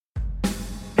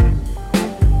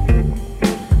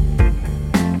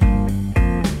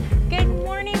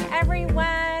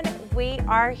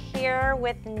are here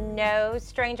with no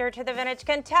stranger to the vintage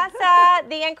Contessa,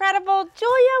 the incredible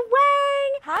Julia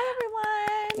Wang.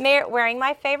 Hi, everyone. Wearing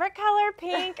my favorite color,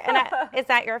 pink. And is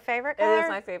that your favorite color? It is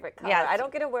my favorite color. Yes. I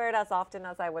don't get to wear it as often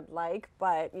as I would like,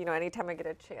 but anytime I get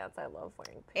a chance, I love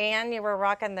wearing pink. And you were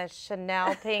rocking the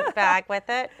Chanel pink bag with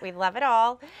it. We love it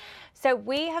all. So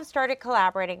we have started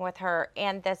collaborating with her,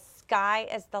 and the sky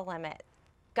is the limit.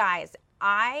 Guys,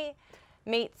 I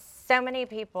meet so many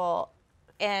people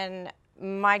in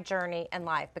my journey in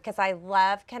life because I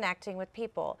love connecting with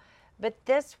people. But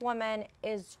this woman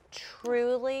is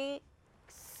truly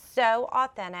so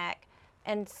authentic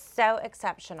and so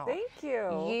exceptional. Thank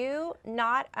you. You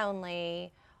not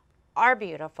only are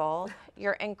beautiful,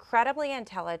 you're incredibly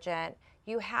intelligent.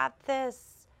 You have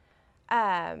this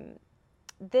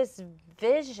this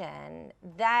vision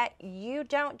that you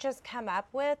don't just come up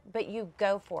with, but you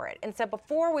go for it. And so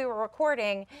before we were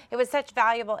recording, it was such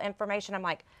valuable information. I'm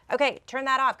like, okay, turn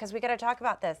that off because we got to talk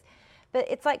about this. But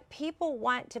it's like people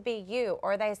want to be you,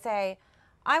 or they say,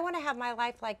 I want to have my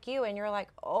life like you. And you're like,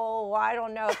 oh, I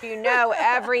don't know if you know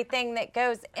everything that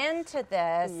goes into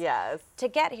this to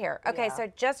get here. Okay,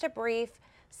 so just a brief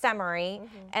summary,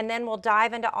 and then we'll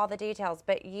dive into all the details.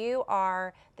 But you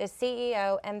are the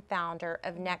CEO and founder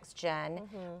of NextGen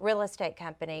Real Estate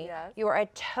Company. Yes. You are a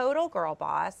total girl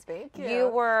boss. Thank you. You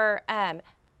were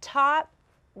top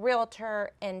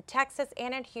realtor in Texas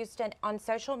and in Houston on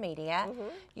social media.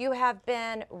 You have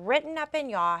been written up in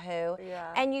Yahoo,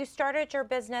 and you started your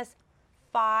business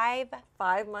five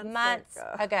months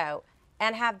ago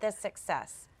and have this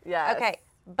success. Yes. Okay,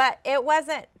 but it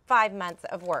wasn't 5 months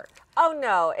of work. Oh,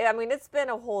 no. I mean, it's been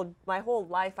my whole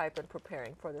life I've been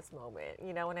preparing for this moment,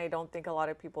 and I don't think a lot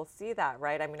of people see that,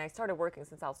 right? I mean, I started working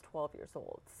since I was 12 years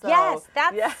old. So, yes,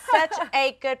 that's such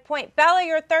a good point. Bella,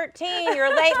 you're 13.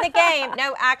 You're late in the game.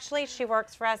 No, actually, she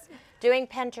works for us doing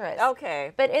Pinterest.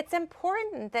 Okay. But it's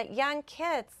important that young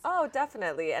kids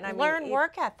definitely. And I learn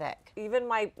work ethic. Even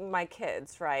my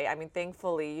kids, right? I mean,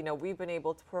 thankfully, we've been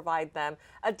able to provide them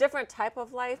a different type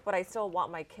of life, but I still want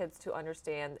my kids to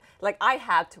understand, like, I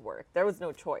had to work. There was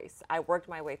no choice. I worked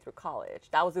my way through college.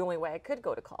 That was the only way I could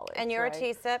go to college. And you're a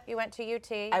TSIP. You went to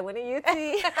UT. I went to UT.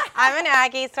 I'm an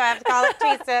Aggie, so I have to call it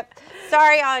TSIP.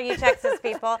 Sorry, all you Texas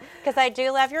people, because I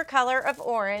do love your color of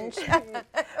orange.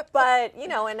 But,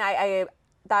 and I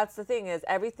that's the thing is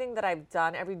everything that I've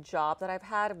done, every job that I've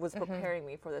had was preparing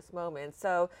me for this moment.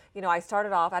 So, I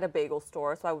started off at a bagel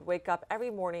store. So I would wake up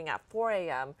every morning at 4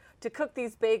 a.m. to cook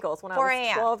these bagels when I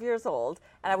was 12 years old.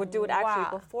 And I would do it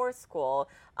actually before school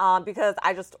because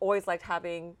I just always liked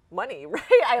having money, right?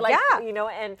 I like,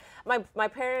 and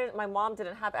my mom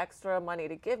didn't have extra money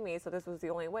to give me. So this was the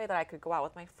only way that I could go out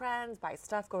with my friends, buy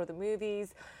stuff, go to the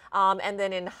movies. And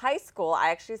then in high school,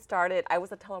 I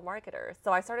was a telemarketer.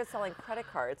 So I started selling credit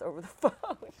cards over the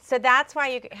phone. So that's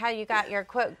why how you got your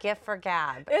quote gift for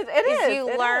gab. It is. You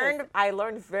I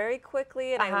learned very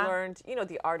quickly, and I learned,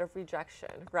 the art of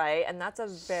rejection, right? And that's a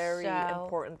very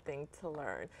important thing to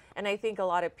learn. And I think a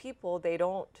lot of people, they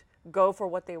don't go for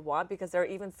what they want because they're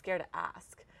even scared to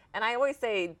ask. And I always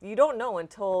say, you don't know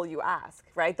until you ask,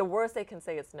 right? The worst they can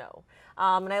say is no.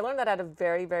 And I learned that at a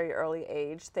very, very early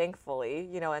age, thankfully,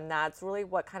 and that's really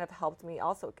what kind of helped me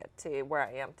also get to where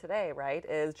I am today, right?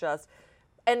 Is just,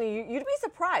 and you'd be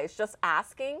surprised, just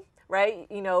asking, right?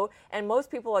 And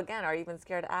most people, again, are even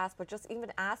scared to ask, but just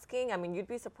even asking, I mean, you'd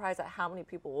be surprised at how many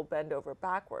people will bend over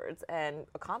backwards and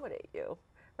accommodate you,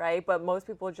 right? But most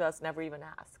people just never even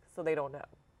ask, so they don't know.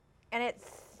 And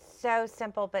it's so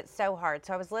simple but so hard.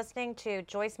 So I was listening to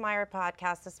Joyce Meyer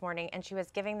podcast this morning, and she was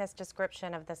giving this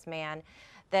description of this man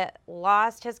that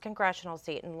lost his congressional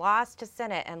seat and lost to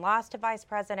Senate and lost to vice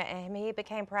president, and he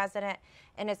became president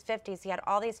in his 50s. He had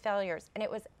all these failures, and it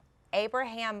was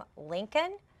Abraham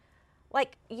Lincoln.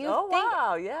 Like, you think...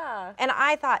 wow, yeah. And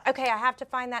I thought, okay, I have to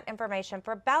find that information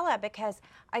for Bella, because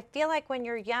I feel like when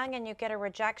you're young and you get a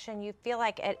rejection, you feel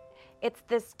like it's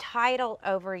this title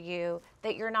over you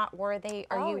that you're not worthy,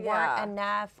 or you weren't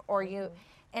enough, or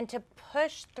and to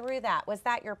push through that. Was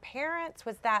that your parents?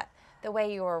 Was that the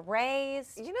way you were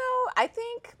raised? I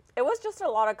think it was just a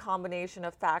lot of combination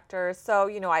of factors. So,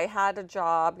 I had a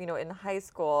job, in high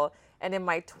school, and in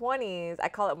my 20s, I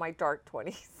call it my dark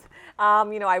 20s.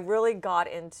 I really got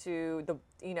into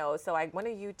so I went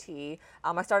to UT.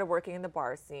 I started working in the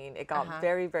bar scene. It got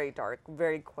very, very dark,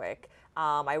 very quick.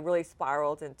 I really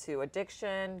spiraled into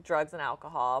addiction, drugs, and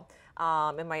alcohol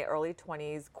in my early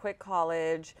 20s, quit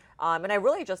college, and I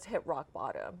really just hit rock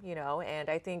bottom, and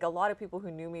I think a lot of people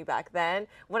who knew me back then,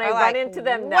 when I run into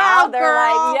them now, they're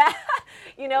like,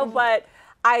 yeah, but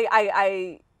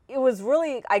I it was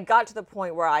really, I got to the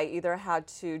point where I either had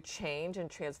to change and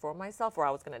transform myself or I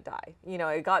was going to die. You know,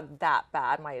 it got that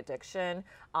bad, my addiction.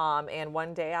 And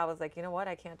one day I was like, you know what,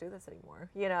 I can't do this anymore,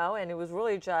 you know, and it was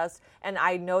really just, and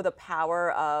I know the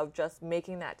power of just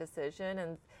making that decision.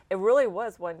 And it really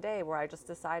was one day where I just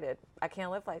decided I can't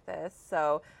live like this.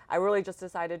 So I really just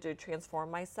decided to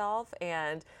transform myself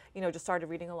and, you know, just started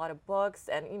reading a lot of books.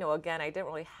 And, you know, again, I didn't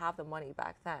really have the money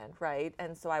back then, right?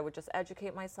 And so I would just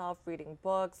educate myself, reading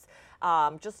books,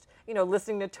 just, you know,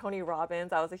 listening to Tony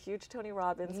Robbins. I was a huge Tony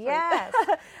Robbins fan.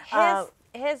 Yes.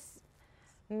 His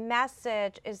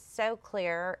message is so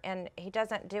clear, and he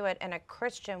doesn't do it in a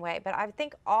Christian way, but I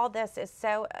think all this is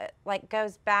so like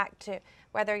goes back to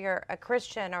whether you're a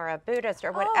Christian or a Buddhist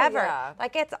or whatever. Oh, yeah.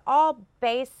 Like it's all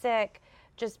basic,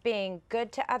 just being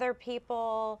good to other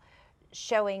people,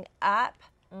 showing up.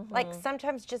 Like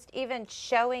sometimes just even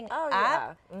showing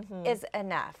up is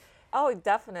enough. Oh,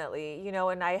 definitely. You know,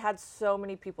 and I had so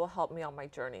many people help me on my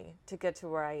journey to get to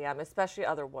where I am, especially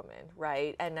other women,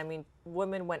 right? And I mean,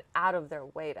 women went out of their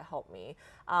way to help me.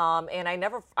 And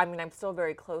I'm still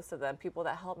very close to them. People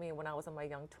that helped me when I was in my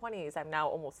young 20s, I'm now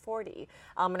almost 40.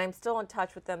 And I'm still in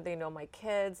touch with them. They know my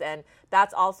kids. And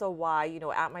that's also why, you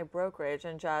know, at my brokerage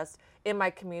and just in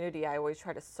my community, I always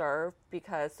try to serve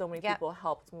because so many people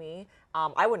helped me.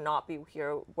 I would not be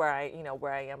here where I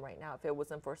am right now if it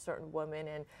wasn't for certain women.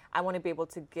 And I want to be able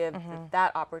to give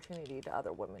that opportunity to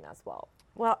other women as well.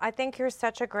 Well, I think you're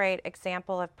such a great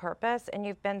example of purpose, and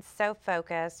you've been so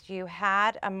focused. You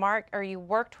had you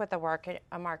worked with a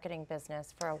marketing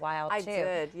business for a while too. I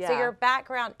did, yeah. So your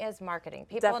background is marketing.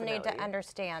 People Definitely. need to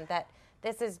understand that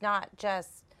this is not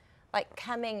just like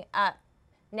coming up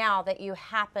now that you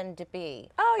happen to be.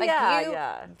 Oh, like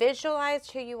you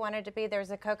visualized who you wanted to be.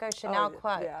 There's a Coco Chanel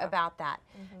quote about that.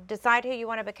 Decide who you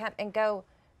want to become and go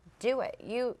do it.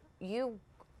 You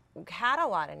had a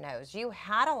lot of no's. You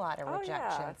had a lot of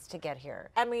rejections to get here.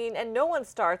 I mean, and no one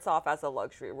starts off as a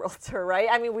luxury realtor, right?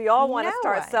 I mean, we all want to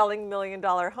start selling $1 million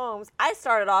homes. I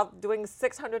started off doing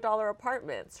 $600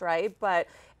 apartments, right? But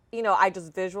you know, I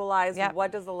just visualized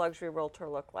what does a luxury realtor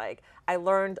look like. I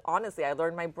learned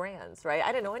my brands, right?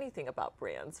 I didn't know anything about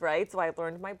brands, right? So I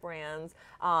learned my brands,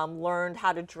 learned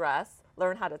how to dress,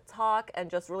 learned how to talk, and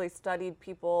just really studied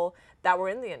people that were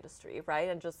in the industry, right?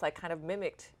 And just like kind of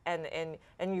mimicked and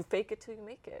you fake it till you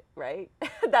make it, right?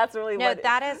 That's really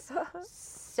that is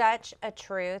such a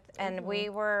truth. And we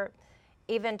were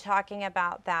even talking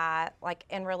about that, like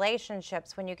in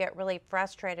relationships, when you get really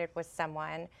frustrated with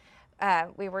someone.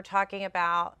 We were talking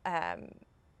about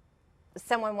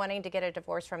someone wanting to get a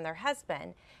divorce from their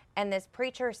husband, and this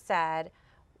preacher said,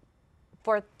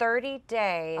 for 30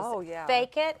 days,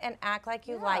 fake it and act like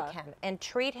you like him and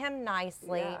treat him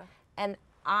nicely. And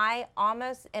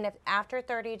if after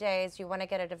 30 days you want to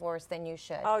get a divorce, then you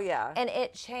should. Oh, yeah. And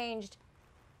it changed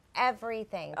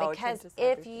everything because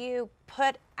if you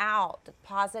put out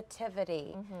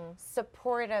positivity,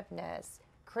 supportiveness,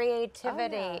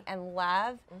 creativity, and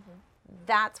love,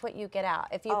 that's what you get out.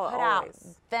 If you put out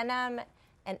venom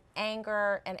and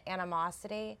anger and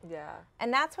animosity.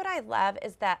 And that's what I love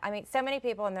is that, I mean, so many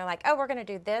people, and they're like, oh, we're going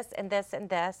to do this and this and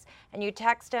this. And you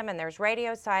text them and there's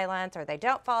radio silence or they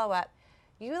don't follow up.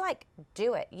 You like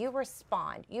do it. You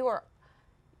respond. You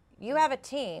have a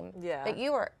team, but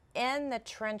you are in the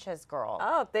trenches, girl.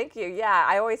 Oh, thank you. Yeah,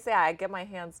 I always say I get my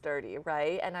hands dirty,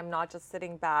 right? And I'm not just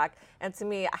sitting back. And to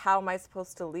me, how am I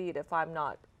supposed to lead if I'm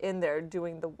not in there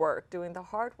doing the work, doing the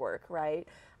hard work, right?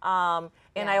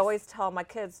 And I always tell my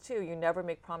kids too, you never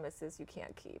make promises you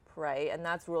can't keep, right? And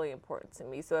that's really important to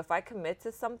me. So if I commit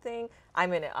to something,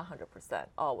 I'm in it 100%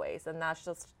 always. And that's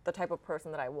just the type of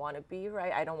person that I want to be,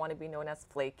 right? I don't want to be known as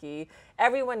flaky.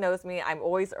 Everyone knows me. I'm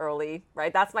always early,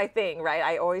 right? That's my thing, right?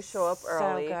 I always show up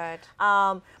early. So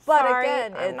good. But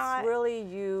again, it's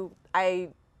really I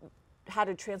had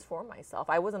to transform myself.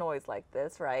 I wasn't always like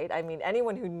this, right? I mean,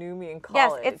 anyone who knew me in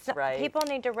college, right? People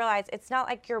need to realize it's not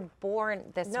like you're born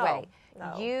this way.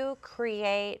 No. You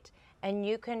create and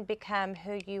you can become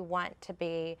who you want to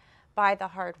be by the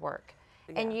hard work.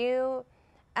 And you're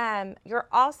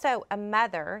also a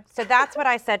mother. So that's what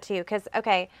I said to you because,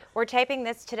 okay, we're taping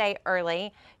this today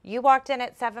early. You walked in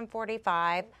at 7:45.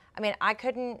 I mean, I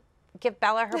couldn't give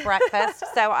Bella her breakfast,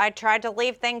 so I tried to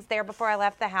leave things there before I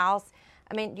left the house.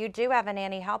 I mean, you do have a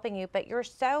nanny helping you, but you're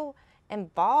so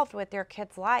involved with your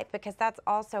kid's life, because that's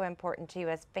also important to you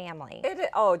as family.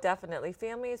 Oh, definitely.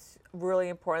 Family is really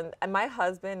important. And my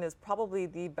husband is probably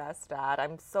the best dad.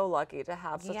 I'm so lucky to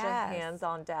have such a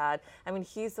hands-on dad. I mean,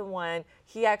 he's the one,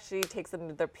 he actually takes them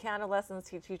to their piano lessons.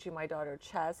 He's teaching my daughter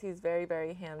chess. He's very,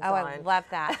 very hands-on. Oh, I love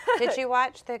that. Did you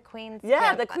watch the Queen's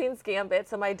Gambit? The Queen's Gambit.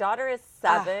 So my daughter is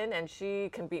 7 and she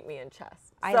can beat me in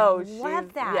chess. So I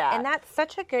love that. Yeah. And that's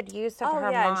such a good use of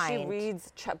her mind. And she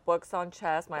reads books on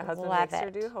chess. My husband makes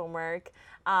her do homework.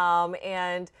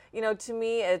 And, you know, to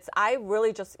me, I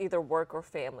really just either work or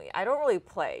family. I don't really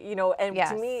play, you know, and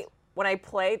to me, when I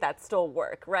play, that's still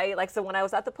work, right? Like, so when I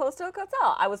was at the Post Oak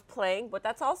Hotel, I was playing, but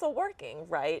that's also working,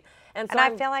 right? And so I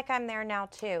feel like I'm there now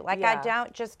too. Like, I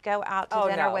don't just go out to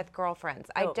dinner with girlfriends.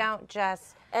 I don't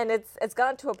just. And it's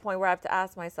gotten to a point where I have to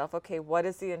ask myself, okay, what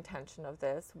is the intention of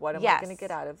this? What am I going to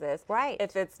get out of this? Right.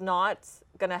 If it's not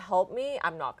going to help me,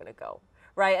 I'm not going to go.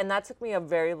 Right, and that took me a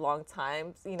very long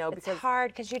time, you know, because it's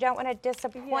hard because you don't want to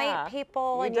disappoint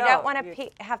people, and you don't want to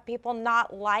have people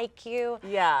not like you.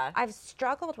 Yeah, I've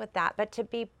struggled with that, but to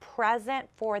be present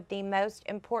for the most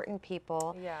important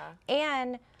people. Yeah,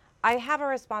 and I have a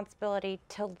responsibility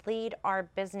to lead our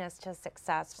business to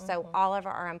success, so all of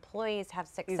our employees have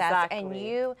success, and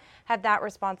you have that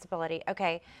responsibility.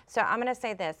 Okay, so I'm going to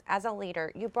say this: as a leader,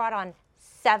 you brought on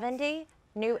 70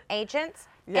 new agents.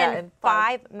 In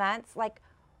 5 months. Like,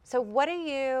 so what do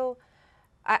you,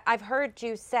 I've heard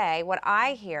you say, what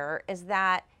I hear is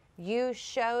that you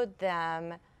showed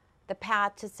them the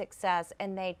path to success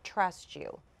and they trust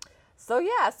you. So,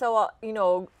 you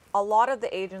know, a lot of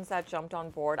the agents that jumped on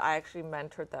board, I actually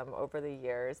mentored them over the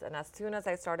years. And as soon as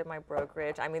I started my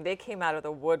brokerage, I mean, they came out of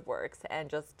the woodworks and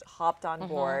just hopped on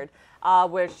board,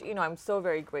 which, you know, I'm so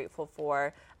very grateful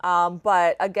for.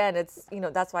 But again, it's, you know,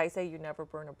 that's why I say you never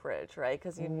burn a bridge, right?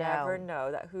 Because you never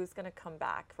know that who's going to come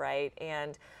back, right?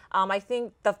 And I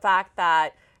think the fact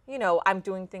that, you know, I'm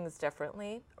doing things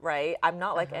differently, right? I'm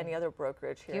not like any other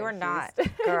brokerage here. You are not,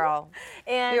 girl.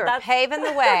 And you're paving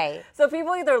the way. So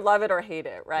people either love it or hate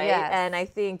it, right? Yes. And I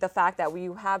think the fact that we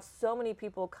have so many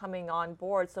people coming on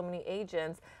board, so many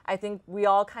agents, I think we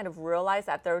all kind of realize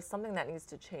that there's something that needs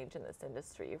to change in this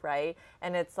industry, right?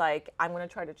 And it's like, I'm going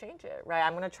to try to change it, right?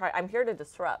 I'm here to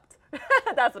disrupt.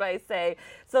 That's what I say.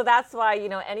 So that's why, you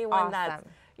know, anyone that's,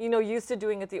 you know, used to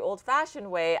doing it the old-fashioned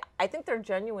way, I think they're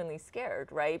genuinely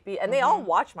scared, right? And they all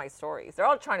watch my stories. They're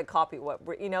all trying to copy what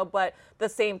we're, you know, but at the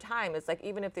same time, it's like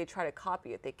even if they try to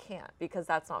copy it, they can't because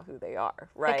that's not who they are,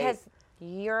 right? Because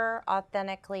you're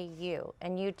authentically you,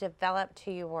 and you developed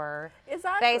who you were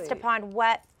based upon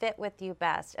what fit with you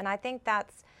best. And I think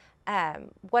that's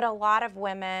what a lot of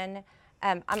women,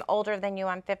 I'm older than you,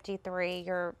 I'm 53,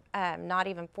 you're not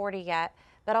even 40 yet,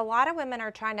 but a lot of women are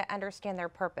trying to understand their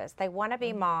purpose. They want to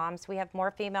be moms. We have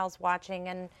more females watching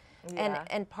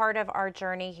and part of our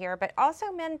journey here, but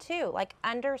also men too, like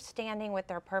understanding what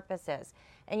their purpose is.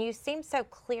 And you seem so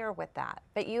clear with that,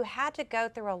 but you had to go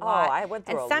through a lot. Oh, I went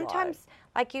through a lot. And sometimes,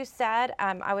 like you said,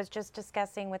 I was just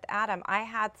discussing with Adam, I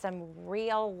had some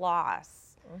real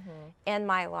loss in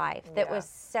my life that was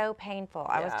so painful.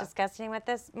 I was discussing with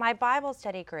my Bible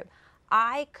study group.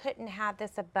 I couldn't have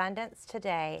this abundance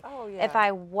today if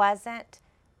I wasn't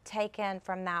taken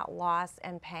from that loss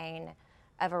and pain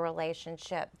of a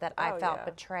relationship that I felt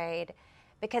betrayed,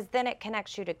 because then it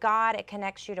connects you to God. It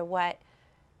connects you to what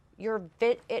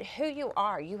who you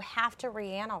are. You have to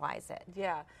reanalyze it.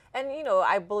 Yeah. And, you know,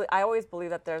 I always believe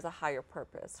that there's a higher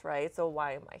purpose, right? So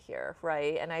why am I here,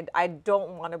 right? And I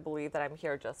don't want to believe that I'm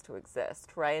here just to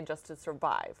exist, right? And just to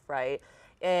survive, right?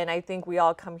 And I think we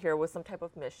all come here with some type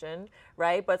of mission,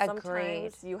 right? But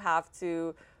sometimes you have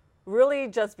to really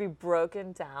just be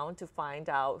broken down to find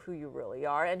out who you really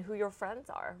are and who your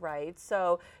friends are, right?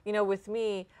 So, you know, with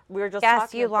me, we were just talking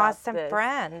about you lost some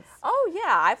friends. Oh,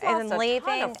 yeah. I've lost a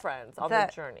ton of friends on the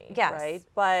journey,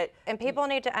 right? And people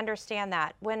need to understand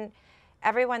that. When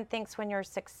everyone thinks when you're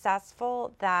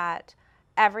successful that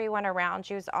everyone around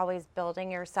you is always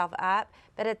building yourself up.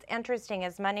 But it's interesting,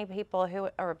 as many people who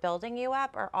are building you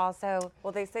up are also...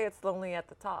 Well, they say it's lonely at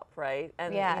the top, right?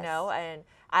 And, you know, and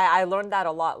I learned that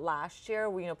a lot last year.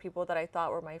 You know, people that I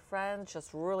thought were my friends just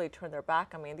really turned their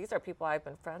back on me. And these are people I've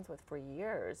been friends with for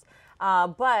years.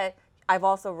 But I've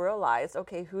also realized,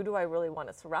 okay, who do I really want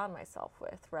to surround myself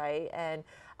with, right? And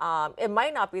it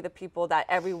might not be the people that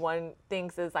everyone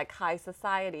thinks is like high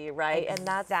society, right? Exactly. And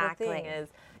that's the thing is,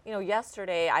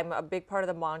 yesterday I'm a big part of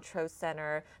the Montrose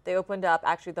Center. They opened up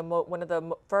actually one of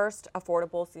the first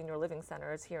affordable senior living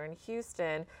centers here in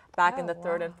Houston back in the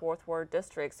 3rd and 4th Ward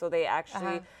district. So they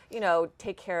actually,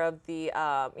 take care of the,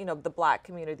 the Black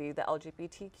community, the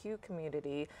LGBTQ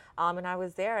community. And I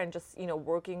was there and just,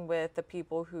 working with the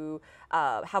people who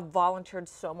have volunteered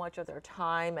so much of their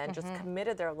time and just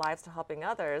committed their lives to helping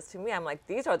others. To me, I'm like,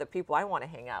 these are the people I want to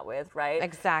hang out with, right?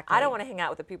 Exactly. I don't want to hang out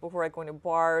with the people who are going to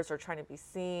bars or trying to be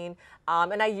seen.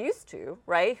 And I used to,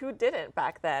 right? Who didn't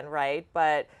back then, right?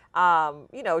 But,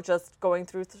 just going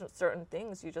through certain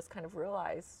things, you just kind of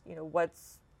realize,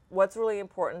 what's really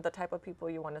important, the type of people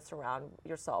you want to surround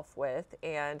yourself with.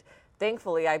 And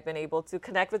thankfully, I've been able to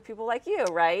connect with people like you,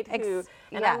 right?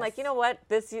 I'm like, you know what?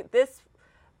 This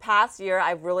past year,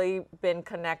 I've really been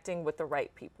connecting with the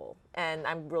right people. And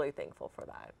I'm really thankful for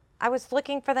that. I was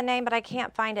looking for the name, but I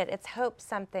can't find it. It's Hope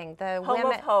something. The Home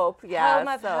of Hope, yeah. Home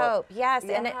of Hope, yes.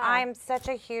 Yeah. And I'm such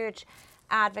a huge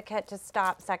advocate to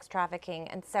stop sex trafficking.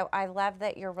 And so I love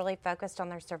that you're really focused on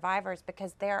their survivors,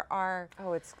 because there are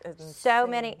it's so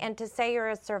many. And to say you're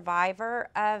a survivor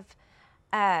of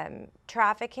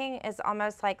trafficking is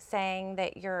almost like saying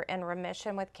that you're in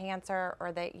remission with cancer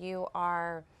or that you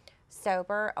are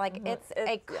sober. Like it's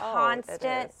a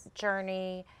constant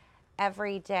journey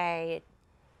every day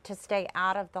to stay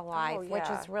out of the life, which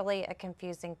is really a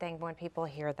confusing thing when people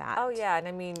hear that. Oh yeah, and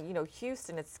I mean,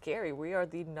 Houston, it's scary. We are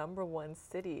the #1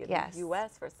 city in the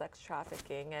U.S. for sex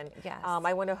trafficking, and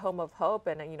I went to Home of Hope,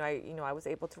 and I was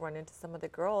able to run into some of the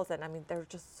girls, and I mean, they're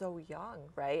just so young,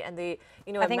 right? And they,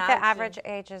 I think the average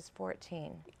age is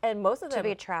 14. And most of them to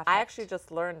be trafficked. I actually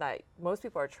just learned that most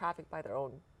people are trafficked by their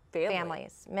own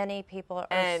families. Many people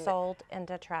are sold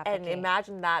into trafficking. And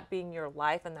imagine that being your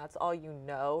life, and that's all you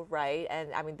know, right?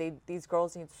 And I mean, these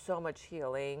girls need so much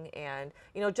healing, and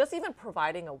just even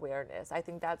providing awareness. I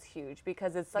think that's huge,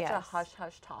 because it's such a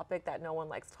hush-hush topic that no one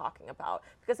likes talking about,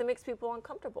 because it makes people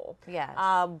uncomfortable. Yes.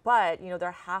 But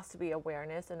there has to be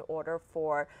awareness in order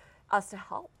for us to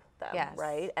help them,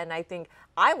 right? And I think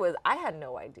I had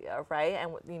no idea, right?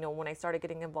 And when I started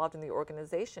getting involved in the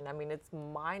organization, I mean, it's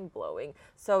mind-blowing.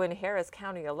 So in Harris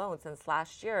County alone, since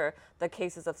last year, the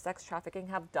cases of sex trafficking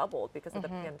have doubled because of the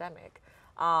pandemic.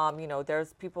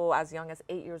 There's people as young as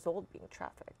 8 years old being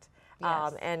trafficked.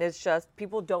 And it's just,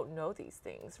 people don't know these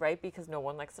things, right? Because no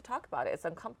one likes to talk about it. It's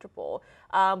uncomfortable.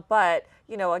 But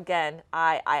again,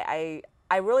 I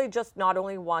really just not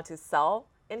only want to sell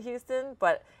in Houston,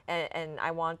 but and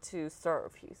I want to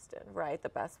serve Houston, right, the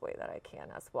best way that I can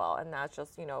as well. And that's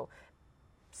just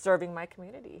serving my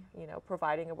community,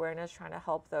 providing awareness, trying to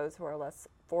help those who are less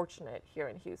fortunate here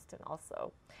in Houston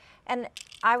also. And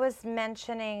I was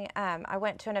mentioning, I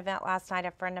went to an event last night.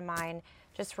 A friend of mine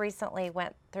just recently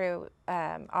went through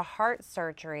a heart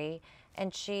surgery,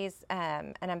 and she's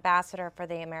an ambassador for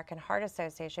the American Heart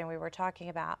Association. We were talking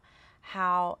about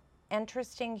how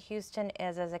interesting Houston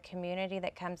is as a community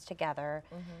that comes together,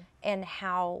 and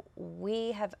how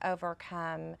we have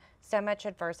overcome so much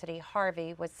adversity.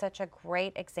 Harvey was such a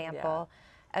great example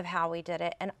of how we did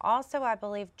it. And also, I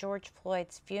believe George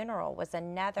Floyd's funeral was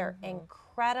another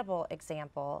incredible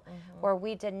example where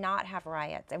we did not have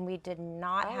riots and we did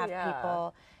not have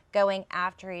people going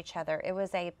after each other. It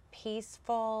was a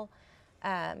peaceful,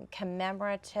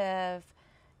 commemorative,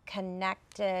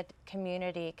 connected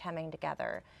community coming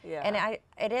together. And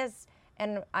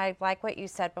I like what you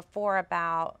said before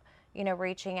about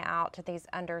reaching out to these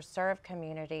underserved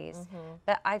communities.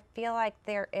 But I feel like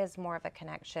there is more of a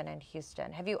connection in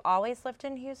Houston. Have you always lived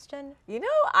in Houston?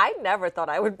 I never thought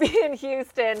I would be in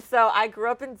Houston. So I grew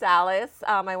up in Dallas.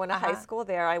 I went to high school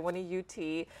there. I went to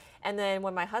UT. And then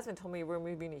when my husband told me we were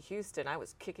moving to Houston, I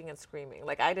was kicking and screaming.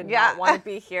 Like, I did not want to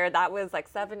be here. That was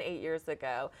like 7-8 years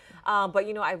ago. But,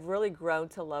 I've really grown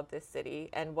to love this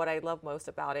city. And what I love most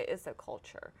about it is the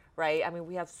culture, right? I mean,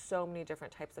 we have so many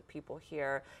different types of people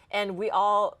here. And we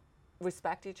all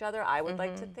respect each other, I would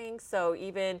like to think. So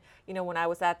even, when I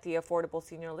was at the Affordable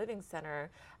Senior Living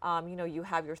Center, you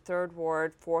have your 3rd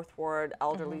Ward, 4th Ward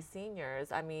elderly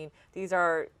seniors. I mean, these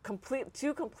are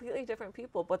two completely different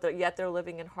people, but yet they're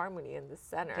living in harmony in this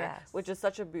center, which is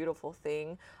such a beautiful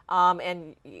thing.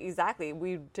 And exactly,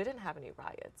 we didn't have any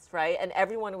riots, right? And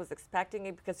everyone was expecting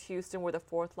it because Houston, we're the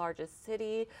 4th largest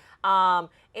city. And,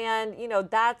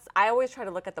 I always try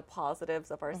to look at the positives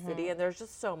of our city, and there's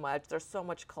just so much. There's so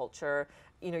much culture.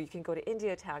 You can go to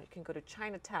Indiatown, you can go to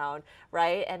Chinatown,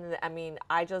 right? And I mean,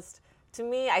 to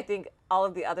me, I think all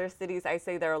of the other cities, I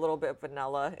say they're a little bit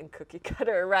vanilla and cookie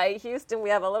cutter, right? Houston, we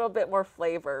have a little bit more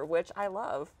flavor, which I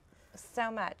love. So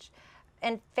much.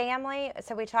 And family,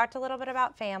 so we talked a little bit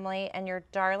about family and your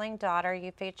darling daughter.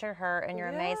 You feature her and your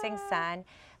amazing son.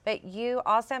 But you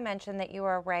also mentioned that you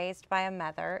were raised by a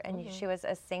mother, and she was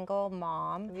a single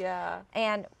mom. Yeah.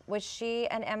 And was she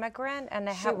an immigrant? And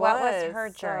what was her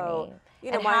journey? So,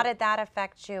 and how did that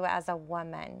affect you as a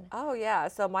woman? Oh, yeah.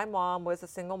 So my mom was a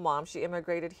single mom. She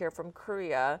immigrated here from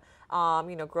Korea.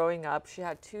 Growing up, she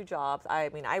had 2 jobs. I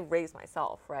mean, I raised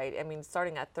myself, right? I mean,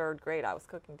 starting at 3rd grade, I was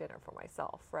cooking dinner for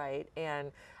myself, right?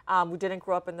 And we didn't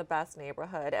grow up in the best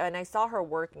neighborhood. And I saw her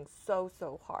working so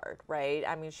hard, right?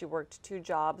 I mean, she worked 2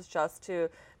 jobs just to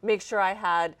make sure I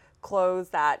had clothes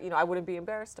that, I wouldn't be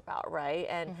embarrassed about, right?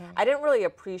 And I didn't really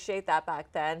appreciate that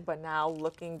back then, but now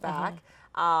looking back,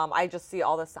 I just see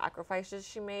all the sacrifices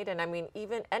she made. And I mean,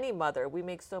 even any mother, we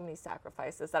make so many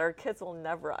sacrifices that our kids will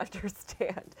never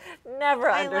understand. Never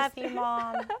understand. I love you,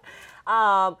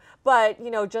 Mom.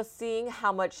 But, just seeing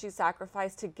how much she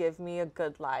sacrificed to give me a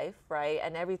good life, right?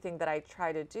 And everything that I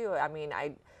try to do. I mean,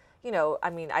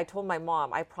 I told my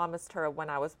mom, I promised her when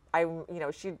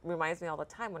she reminds me all the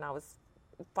time when I was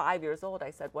 5 years old, I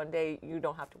said, one day you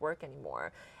don't have to work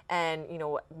anymore. And,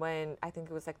 when I think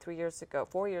it was like 4 years ago,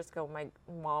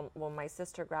 when my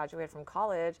sister graduated from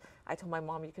college, I told my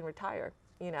mom, you can retire.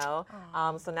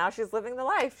 So now she's living the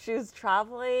life. She's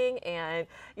traveling and,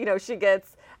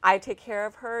 I take care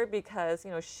of her because,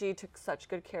 she took such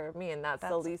good care of me, and that's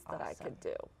the least that I could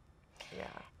do. Yeah.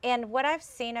 And what I've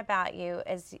seen about you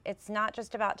is it's not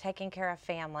just about taking care of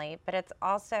family, but it's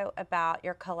also about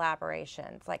your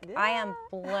collaborations. Like, I am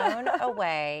blown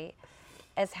away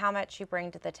as how much you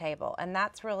bring to the table. And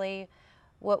that's really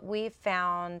what we've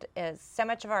found is so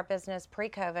much of our business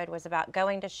pre-COVID was about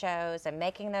going to shows and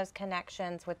making those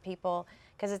connections with people.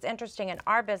 Because it's interesting, in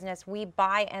our business, we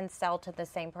buy and sell to the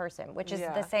same person, which is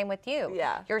the same with you.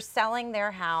 Yeah. You're selling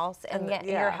their house, and yet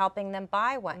you're helping them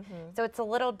buy one. So it's a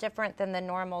little different than the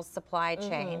normal supply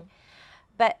chain.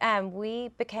 But we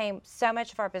became, so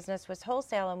much of our business was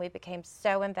wholesale, and we became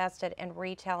so invested in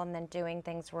retail and then doing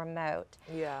things remote.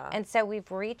 Yeah. And so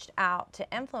we've reached out to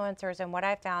influencers, and what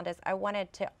I found is I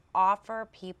wanted to offer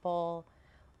people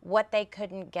what they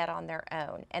couldn't get on their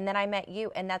own. And then I met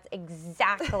you, and that's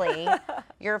exactly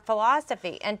your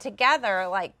philosophy. And together,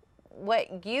 like,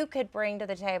 what you could bring to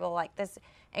the table, like this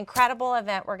incredible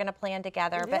event we're going to plan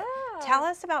together. Yeah. But tell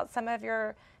us about some of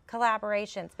your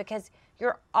collaborations, because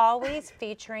you're always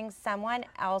featuring someone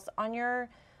else on your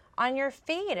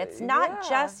feed. It's not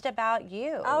just about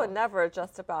you. Oh, never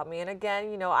just about me. And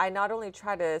again, I not only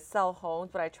try to sell homes,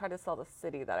 but I try to sell the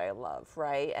city that I love,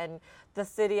 right? And the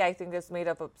city, I think, is made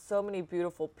up of so many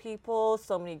beautiful people,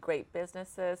 so many great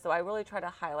businesses. So I really try to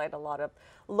highlight a lot of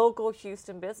local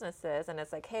Houston businesses. And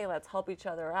it's like, hey, let's help each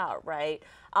other out, right?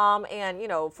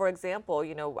 And, for example,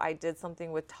 I did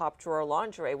something with Top Drawer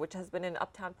Lingerie, which has been in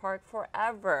Uptown Park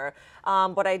forever.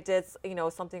 But I did,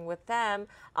 something with them.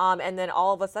 And then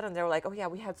all of a sudden they were like, oh, yeah,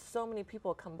 we had so many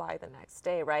people come by the next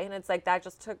day, right? And it's like that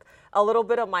just took a little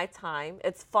bit of my time.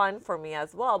 It's fun for me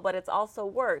as well, but it's also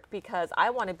work because I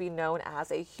want to be known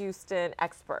as a Houston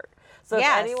expert. So if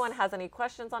anyone has any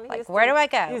questions on Houston, where do I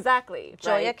go? Exactly.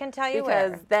 Julia right? can tell you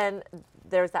because where. Then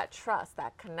there's that trust,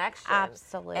 that connection.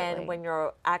 Absolutely. And when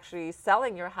you're actually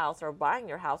selling your house or buying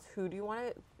your house, who do you want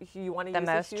to use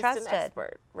a Houston trusted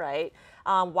expert, right?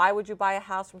 Why would you buy a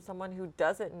house from someone who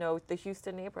doesn't know the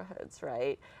Houston neighborhoods,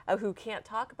 right? Who can't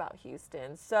talk about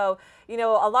Houston? So,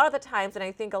 a lot of the times, and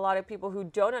I think a lot of people who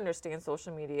don't understand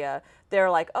social media, they're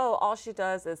like, oh, all she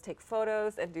does is take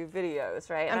photos and do videos,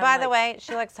 right? And by the way,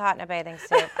 she looks hot in a bathing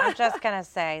suit. I'm just going to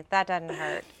say, that doesn't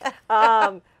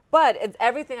hurt. But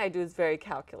everything I do is very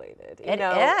calculated. It is.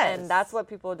 And that's what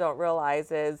people don't realize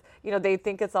is, they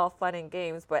think it's all fun and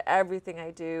games, but everything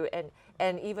I do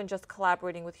and even just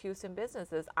collaborating with Houston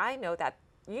businesses, I know that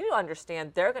you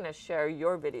understand they're going to share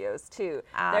your videos too.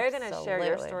 Absolutely. They're going to share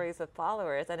your stories with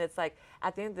followers. And it's like,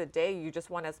 at the end of the day, you just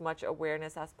want as much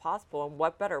awareness as possible. And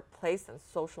what better place than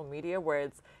social media where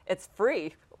it's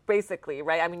free, basically,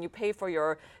 right? I mean, you pay for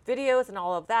your videos and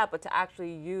all of that, but to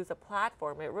actually use a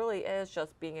platform, it really is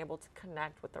just being able to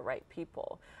connect with the right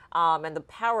people. And the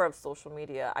power of social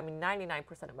media, I mean,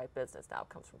 99% of my business now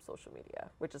comes from social media,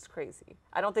 which is crazy.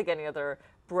 I don't think any other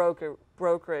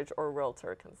brokerage or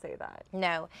realtor can say that.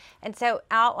 No. And so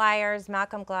Outliers,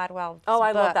 Malcolm Gladwell's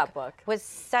I love that book. Was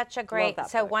such a great,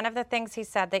 book. One of the things he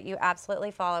said that you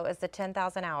absolutely follow is the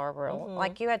 10,000 hour rule.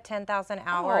 Like you had 10,000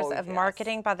 hours of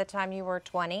marketing by the time you were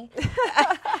 20.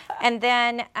 And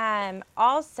then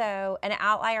also an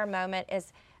outlier moment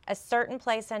is a certain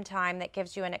place and time that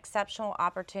gives you an exceptional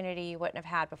opportunity you wouldn't have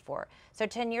had before. So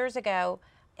 10 years ago,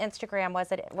 Instagram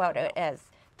wasn't what it is.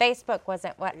 Facebook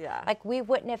wasn't like we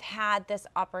wouldn't have had this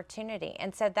opportunity.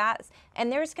 And so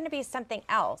and there's going to be something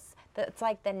else It's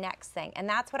like the next thing. And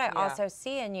that's what I also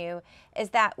see in you, is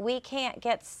that we can't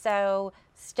get so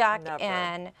stuck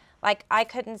in, like, I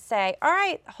couldn't say, all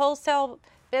right, wholesale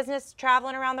business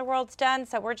traveling around the world's done,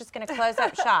 so we're just going to close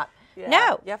up shop.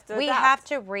 No, you have to we adapt. have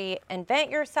to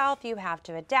reinvent yourself. You have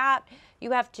to adapt.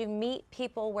 You have to meet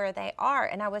people where they are.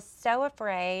 And I was so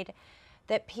afraid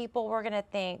that people were going to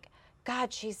think,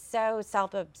 God, she's so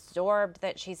self-absorbed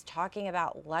that she's talking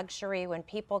about luxury when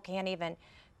people can't even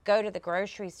go to the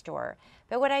grocery store.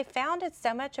 But what I found is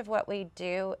so much of what we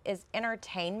do is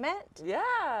entertainment.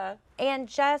 Yeah. And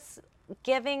just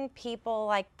giving people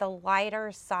like the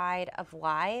lighter side of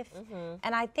life.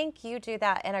 And I think you do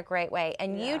that in a great way.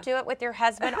 And you do it with your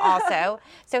husband also.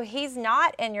 So he's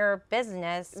not in your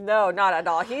business. No, not at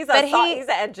all. He's an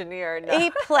engineer. No.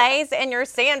 He plays in your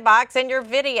sandbox and your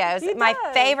videos. My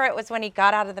favorite was when he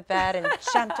got out of the bed and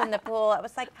jumped in the pool. I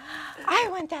was like, I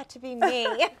want that to be me.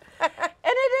 And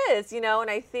it is, and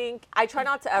I think I try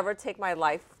not to ever take my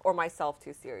life or myself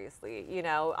too seriously.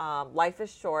 Life is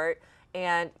short.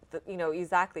 And,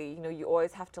 exactly, you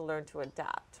always have to learn to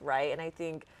adapt, right? And I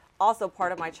think also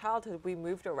part of my childhood, we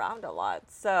moved around a lot.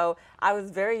 So I was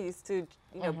very used to,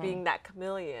 being that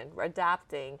chameleon,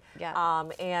 adapting. Yeah.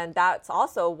 And that's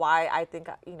also why I think,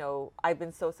 I've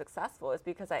been so successful, is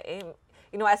because I aim,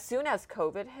 as soon as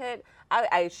COVID hit,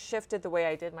 I shifted the way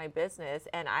I did my business.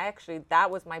 And that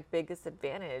was my biggest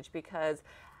advantage, because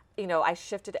I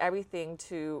shifted everything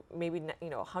to maybe,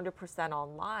 100%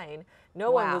 online. No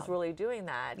one was really doing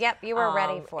that. Yep, you were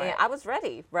ready for it. I was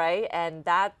ready, right? And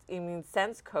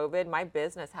since COVID, my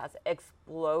business has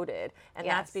exploded. And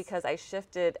that's because I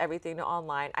shifted everything to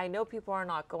online. I know people are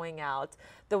not going out.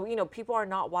 People are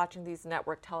not watching these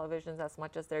network televisions as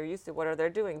much as they're used to. What are they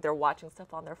doing? They're watching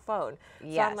stuff on their phone.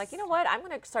 Yes. So I'm like, you know what? I'm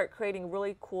going to start creating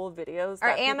really cool videos or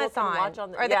that Amazon, people can watch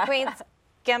on or the Queen's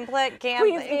Gambit,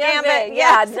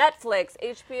 yeah, Netflix,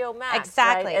 HBO Max,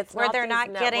 exactly, right? It's where they're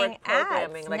not getting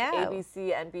programming ads, like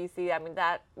ABC, NBC. I mean,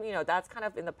 that's kind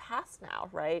of in the past now,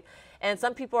 right? And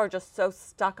some people are just so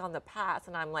stuck on the past,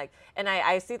 and I'm like, and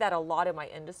I see that a lot in my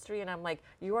industry, and I'm like,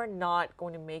 you are not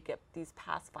going to make it these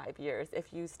past 5 years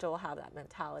if you still have that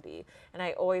mentality. And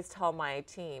I always tell my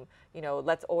team,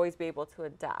 let's always be able to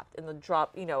adapt and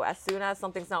drop. As soon as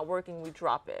something's not working, we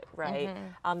drop it, right?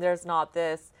 There's not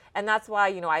this. And that's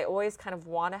why, I always kind of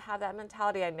want to have that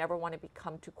mentality. I never want to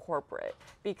become too corporate,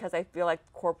 because I feel like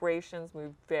corporations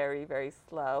move very, very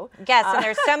slow. Yes, and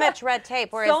there's so much red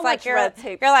tape where it's like you're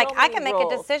like, I can make a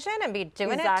decision and be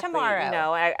doing it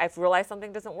tomorrow. I've realized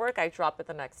something doesn't work, I drop it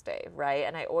the next day, right?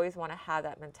 And I always want to have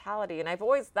that mentality. And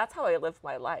that's how I live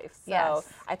my life. So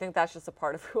I think that's just a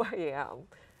part of who I am.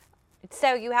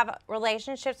 So you have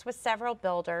relationships with several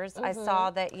builders. I saw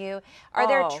that are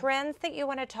there trends that you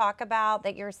want to talk about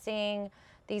that you're seeing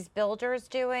these builders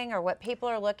doing, or what people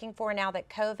are looking for now that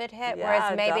COVID hit,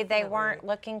 whereas maybe they weren't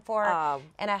looking for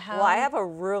in a home? Well, I have a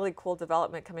really cool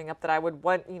development coming up that I would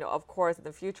want, of course, in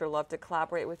the future, love to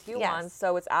collaborate with you on.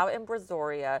 So it's out in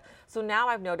Brazoria. So now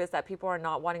I've noticed that people are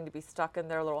not wanting to be stuck in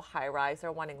their little high rise.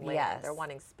 They're wanting land. They're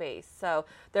wanting space. So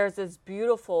there's this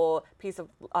beautiful piece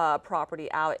of property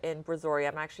out in Brazoria.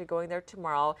 I'm actually going there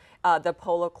tomorrow. The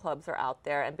polo clubs are out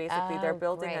there, and basically they're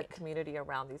building a community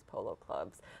around these polo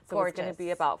clubs. So it's going to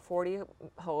be about 40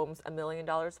 homes, $1 million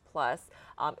plus.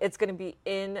 It's going to be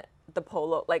in the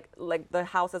polo, like the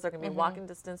houses are going to be walking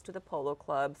distance to the polo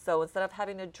club. So instead of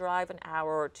having to drive an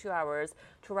hour or 2 hours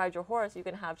to ride your horse, you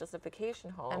can have just a vacation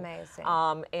home. Amazing.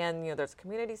 And there's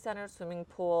community center, swimming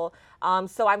pool.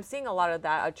 So I'm seeing a lot of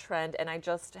that, a trend, and I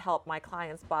just help my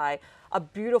clients buy a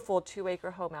beautiful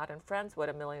 2-acre home out in Friendswood,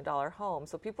 $1 million home.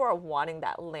 So people are wanting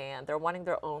that land. They're wanting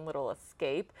their own little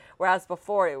escape. Whereas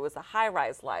before it was a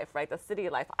high-rise life, right? The city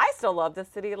life. I still love the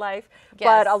city life,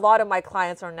 but a lot of my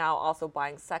clients are now also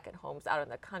buying second homes out in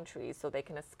the country so they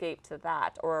can escape to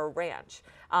that, or a ranch.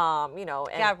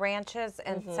 And ranches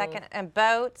and second and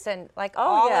boats and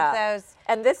all of those.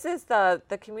 And this is the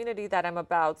community that I'm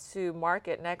about to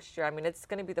market next year. I mean, it's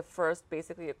going to be the first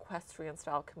basically equestrian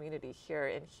style community here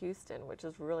in Houston, which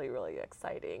is really, really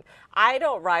exciting. I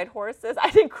don't ride horses. I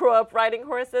didn't grow up riding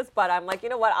horses, but I'm like, you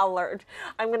know what? I'll learn.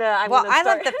 I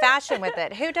love the fashion with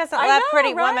it. Who doesn't love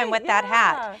Pretty Woman with that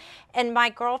hat? And my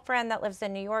girlfriend that lives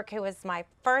in New York, who was my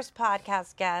first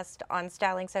podcast guest on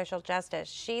Styling Social Justice,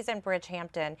 she's in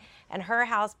Bridgehampton, and her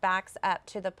house backs up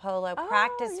to the polo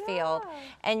practice field.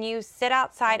 And you sit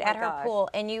outside at her pool,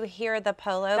 and you hear the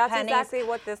polo That's pennies. Exactly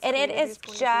what this and it is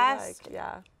just,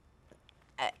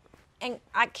 and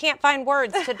I can't find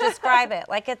words to describe it.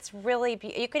 Like, it's really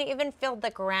beautiful. You can even feel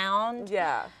the ground.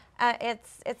 Yeah.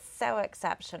 It's so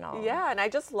exceptional. Yeah, and I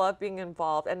just love being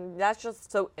involved, and that's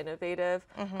just so innovative.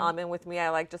 And with me, I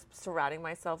like just surrounding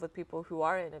myself with people who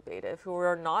are innovative, who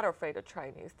are not afraid to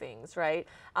try new things, right?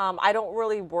 I don't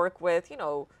really work with,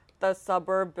 the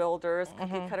suburb builders,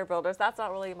 cookie cutter builders. That's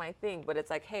not really my thing, but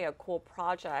it's like, hey, a cool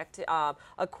project, a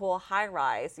cool high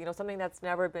rise, something that's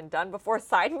never been done before,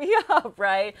 sign me up,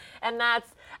 right? And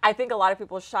I think a lot of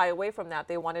people shy away from that.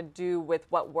 They want to do with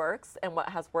what works and what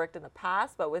has worked in the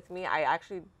past, but with me, I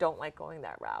actually don't like going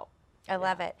that route. I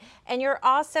love it. And you're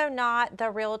also not the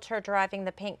realtor driving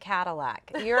the pink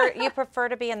Cadillac. You prefer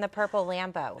to be in the purple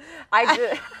Lambo. I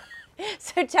do.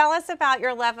 So tell us about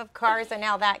your love of cars and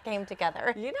how that came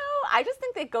together. I just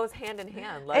think that goes hand in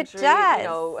hand. Luxury, it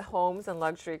does. Homes and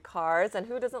luxury cars, and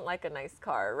who doesn't like a nice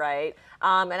car, right?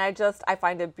 And I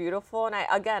find it beautiful. And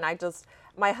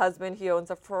my husband, he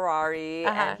owns a Ferrari,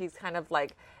 and he's kind of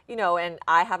like, and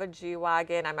I have a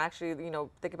G-Wagon. I'm actually,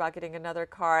 thinking about getting another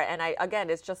car. And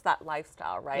it's just that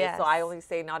lifestyle, right? Yes. So I always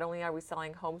say, not only are we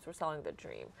selling homes, we're selling the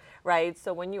dream, right?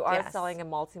 So when you are selling a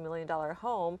multi-million-dollar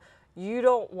home, you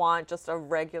don't want just a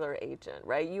regular agent,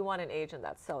 right? You want an agent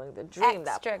that's selling the dream,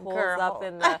 Extra that pulls girl. up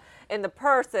in the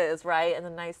purses, right, and the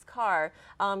nice car.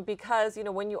 Because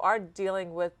when you are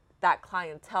dealing with that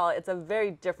clientele, it's a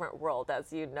very different world,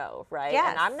 as you know, right? Yes.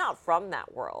 And I'm not from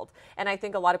that world, and I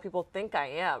think a lot of people think I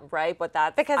am, right? But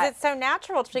that's because it's so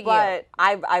natural to you. But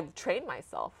I've trained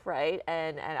myself, right?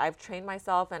 And I've trained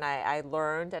myself, and I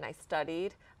learned and I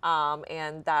studied.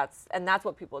 And that's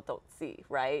what people don't see,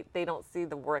 right? They don't see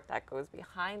the work that goes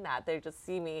behind that. They just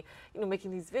see me,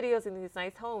 making these videos in these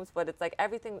nice homes, but it's like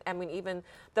everything. I mean, even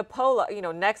the polo,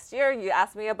 next year you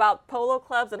ask me about polo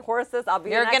clubs and horses, I'll be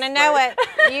You're going to know it.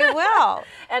 You will.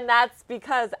 And that's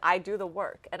because I do the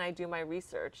work and I do my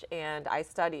research and I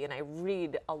study and I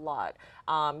read a lot.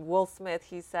 Will Smith,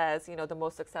 he says, the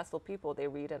most successful people, they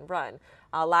read and run.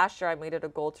 Last year I made it a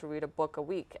goal to read a book a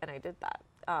week, and I did that.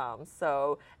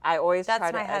 So I always try to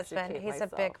educate myself. That's my husband. He's a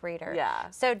big reader. Yeah.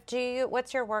 So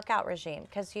what's your workout regime?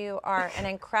 Because you are in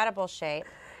incredible shape.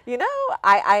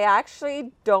 I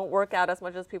actually don't work out as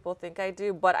much as people think I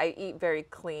do, but I eat very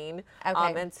clean.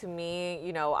 Okay. And to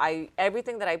me,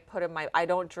 everything that I put in I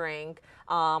don't drink.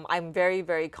 I'm very,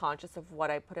 very conscious of what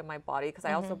I put in my body, because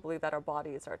I also believe that our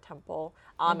body is our temple.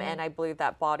 And I believe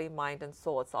that body, mind, and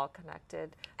soul, it's all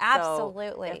connected.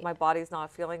 Absolutely. So if my body's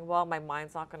not feeling well, my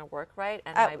mind's not going to work right,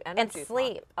 and my energy's and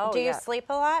sleep. not. Do you sleep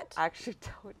a lot? I actually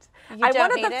don't. You I'm don't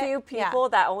one of need the few people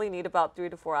that only need about 3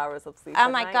 to 4 hours of sleep. Oh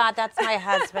my night. God, that's my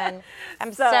husband.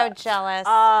 I'm so jealous.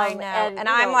 I know. And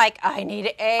I'm like, I need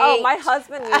 8. Oh, my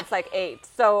husband needs like 8.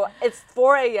 So it's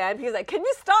 4 a.m. He's like, can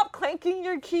you stop clanking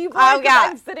your keyboard? Oh, yeah.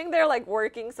 I'm sitting there like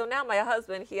working. So now my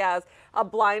husband, he has a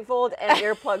blindfold and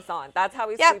earplugs on. That's how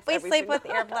he sleeps. Yeah, we sleep with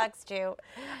earplugs too.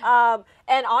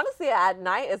 And honestly, at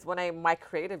night is when my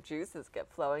creative juices get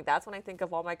flowing. That's when I think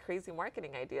of all my crazy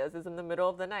marketing ideas, is in the middle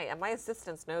of the night. And my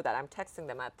assistants know that. I'm texting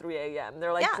them at 3 a.m.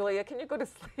 They're like, Julia, can you go to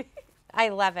sleep? I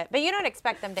love it. But you don't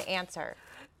expect them to answer.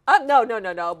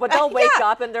 No. But they'll wake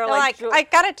up and they're like, I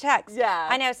got a text. Yeah.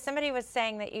 I know somebody was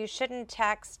saying that you shouldn't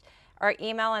text or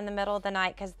email in the middle of the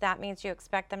night because that means you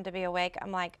expect them to be awake.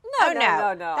 I'm like, no.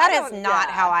 That is not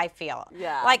how I feel.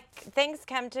 Yeah. Like, things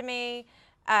come to me.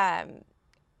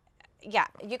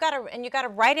 You gotta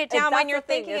write it down when you're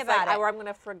thinking about it. Or I'm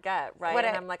gonna forget, right?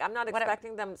 And I'm like, I'm not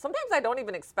expecting them. Sometimes I don't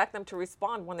even expect them to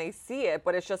respond when they see it,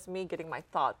 but it's just me getting my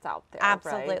thoughts out there.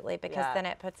 Absolutely, right? because then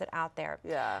it puts it out there.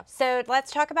 Yeah. So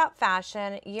let's talk about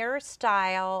fashion. Your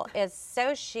style is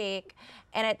so chic,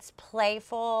 and it's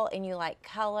playful, and you like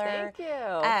color. Thank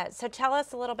you. So tell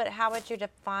us a little bit. How would you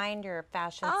define your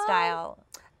fashion style?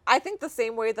 I think the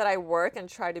same way that I work and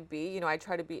try to be, I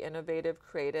try to be innovative,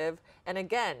 creative. And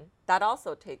again, that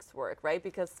also takes work, right?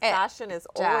 Because fashion is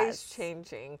always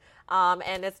changing.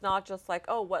 And it's not just like,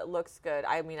 oh, what looks good.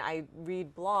 I mean, I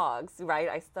read blogs, right?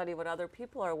 I study what other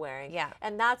people are wearing. Yeah.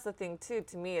 And that's the thing, too.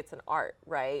 To me, it's an art,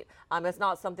 right? It's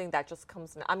not something that just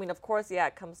comes, of course,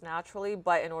 it comes naturally.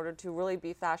 But in order to really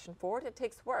be fashion forward, it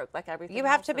takes work, like everything else in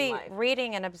life. You have to be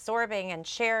reading and absorbing and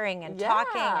sharing and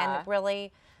talking and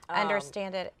really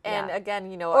understand it. And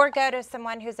again, or go to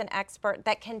someone who's an expert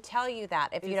that can tell you that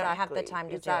if you don't have the time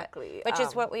to do it. Which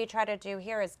is what we try to do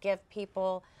here, is give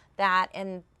people that,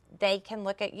 and they can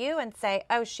look at you and say,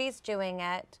 oh, she's doing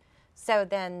it, so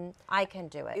then I can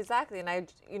do it. Exactly. And I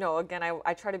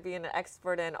try to be an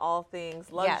expert in all things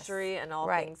luxury and all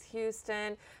things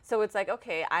Houston. So it's like,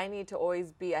 okay, I need to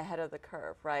always be ahead of the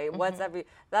curve, right?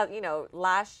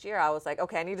 Last year I was like,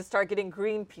 okay, I need to start getting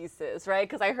green pieces, right?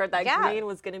 Because I heard that green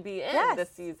was going to be in this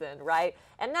season, right?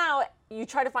 And now you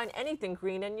try to find anything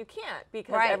green and you can't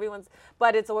because Right.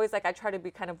 but it's always like I try to be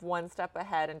kind of one step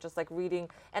ahead and just like reading.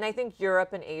 And I think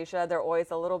Europe and Asia, they're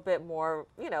always a little bit more,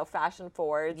 fashion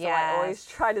forward. So I always Yes.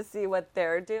 try to see what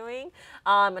they're doing.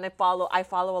 And I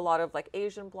follow a lot of like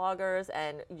Asian bloggers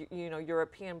and,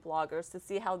 European bloggers to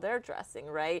see how they're dressing,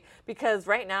 right? Because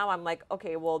right now I'm like,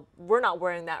 okay, well, we're not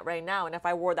wearing that right now. And if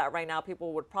I wore that right now,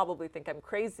 people would probably think I'm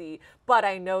crazy. But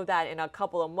I know that in a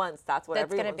couple of months, that's what That's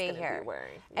everyone's going to going be to be here.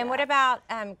 wearing. And what Yeah.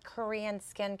 about Korean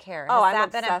skincare? Oh, Has I'm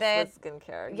that been a obsessed big with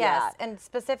skincare. Yes, Yeah. and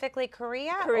specifically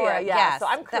Korea? Korea, Or yeah. yes, So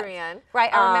I'm that- Korean.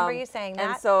 right, I remember Um, you saying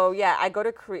And that. so, yeah, I go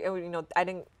to Korea. I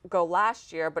didn't go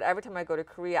last year, but every time I go to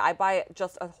Korea, I buy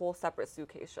just a whole separate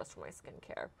suitcase just for my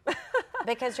skincare.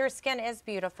 Because your skin is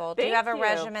beautiful. Do you Thank have a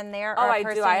regimen there Oh, or a I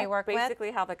person do. I you work with?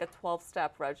 basically have like a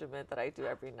 12-step regimen that I do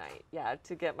every night. Yeah,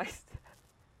 to get my.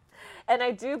 And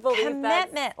I do believe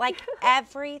Commitment. Like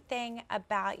everything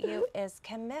about you is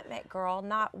commitment, girl.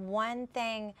 Not one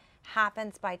thing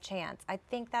happens by chance. I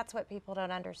think that's what people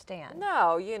don't understand.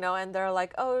 No, and they're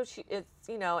like, oh,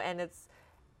 and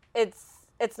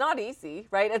it's not easy,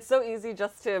 right? It's so easy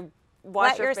just to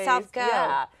wash Let your yourself face. go.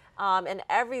 Yeah. And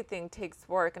everything takes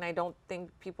work, and I don't think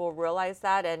people realize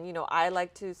that. And I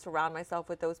like to surround myself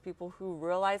with those people who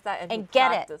realize that and who get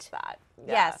practice it. that.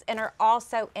 Yeah. Yes, and are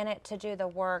also in it to do the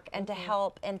work and to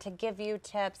help and to give you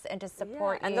tips and to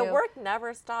support And you. the work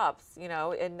never stops.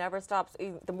 It never stops.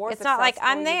 The more It's not like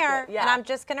successful I'm you there get- and I'm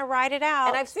just going to write it out.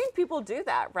 And I've seen people do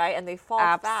that, right? And they fall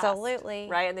Absolutely.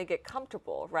 fast, right? And they get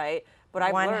comfortable, right? But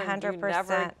I've learned you never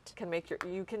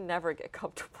 100%. you can never get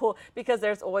comfortable because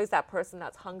there's always that person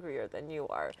that's hungrier than you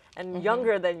are and Mm-hmm.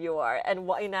 younger than you are. And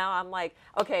now I'm like,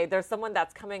 okay, there's someone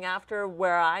that's coming after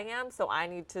where I am, so I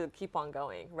need to keep on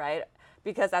going, right?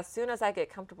 Because as soon as I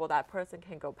get comfortable, that person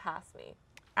can go past me.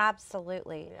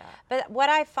 Absolutely. Yeah. But what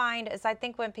I find is I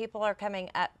think when people are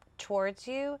coming up towards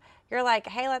you, you're like,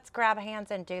 hey, let's grab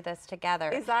hands and do this together.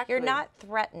 Exactly. You're not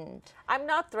threatened. I'm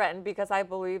not threatened because I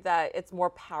believe that it's more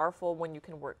powerful when you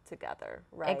can work together,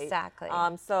 right? Exactly.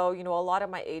 So, a lot of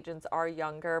my agents are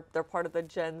younger. They're part of the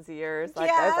Gen Zers. Like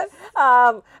Yes.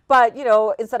 but,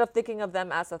 instead of thinking of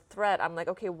them as a threat, I'm like,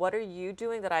 okay, what are you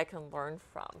doing that I can learn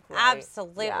from? Right?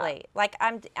 Absolutely. Yeah. Like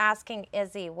I'm asking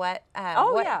Izzy what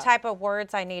Oh, what yeah. type of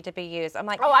words I need to be used. I'm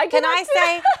like, Oh, I do can that I too.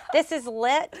 say this is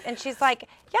lit? And she's like,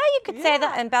 yeah, you could say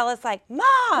that. Yeah. And Bella's like, Mom,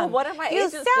 Well, one of my you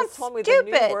agents sound just told me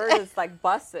stupid. the new word is like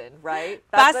bussin', right?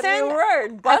 That's a Bussin'? new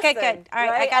word. Okay, Bussin', good. All right,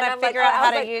 I right? gotta And I'm like, figure out I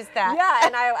how was to use that. Yeah,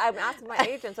 and I'm asking my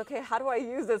agents, okay, how do I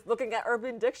use this? Looking at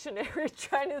Urban Dictionary,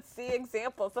 trying to see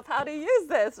examples of how to use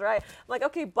this, right? I'm like,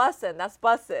 okay, bussin', that's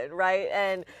bussin', right?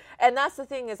 And that's the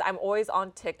thing is I'm always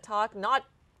on TikTok,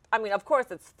 of course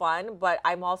it's fun, but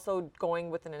I'm also going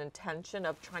with an intention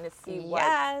of trying to see what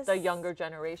Yes. the younger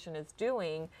generation is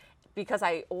doing because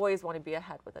I always want to be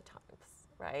ahead with the times,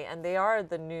 right? And they are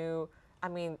the new,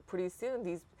 pretty soon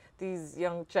these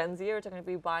young Gen Zers are going to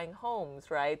be buying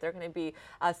homes, right? They're going to be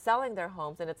selling their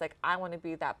homes. And it's like, I want to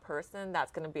be that person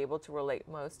that's going to be able to relate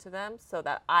most to them so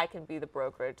that I can be the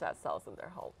brokerage that sells them their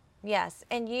home. Yes,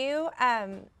 and you,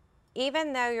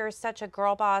 even though you're such a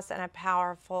girl boss and a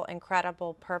powerful,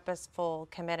 incredible, purposeful,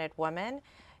 committed woman,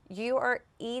 you are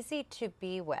easy to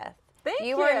be with. Thank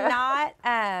You you. are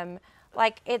not,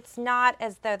 like, it's not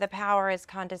as though the power is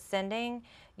condescending.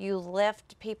 You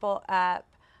lift people up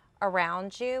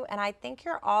around you, and I think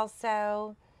you're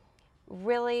also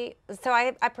really, so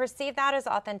I perceive that as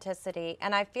authenticity,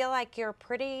 and I feel like you're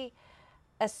pretty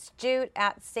astute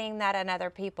at seeing that in other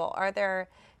people.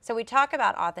 So we talk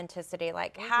about authenticity,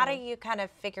 like how do you kind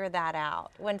of figure that out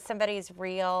when somebody's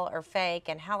real or fake,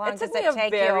 and how long It does took me it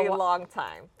take a very you? long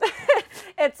time.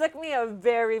 It took me a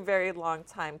very, very long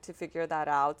time to figure that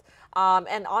out.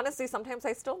 And honestly, sometimes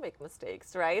I still make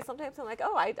mistakes, right? Sometimes I'm like,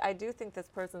 oh, I do think this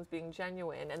person's being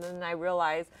genuine. And then I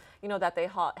realize, that they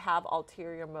have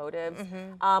ulterior motives.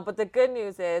 But the good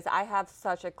news is I have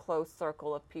such a close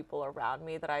circle of people around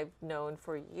me that I've known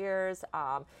for years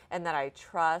and that I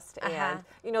trust. And,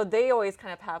 they always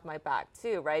kind of have my back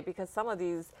too, right? Because some of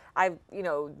these,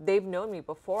 they've known me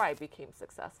before I became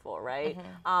successful, right?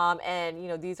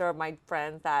 And, these are my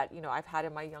friends that, I've had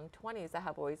in my young 20s that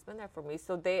have always been there for me.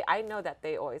 So I know that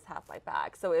they always have my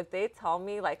back. So if they tell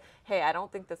me like, hey, I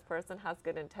don't think this person has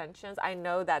good intentions, I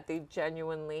know that they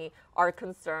genuinely are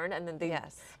concerned, and then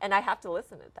and I have to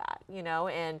listen to that,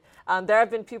 and there have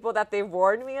been people that they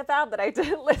warned me about that I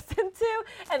didn't listen to,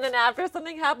 and then after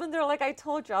something happened, they're like, I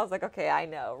told you. I was like, okay, I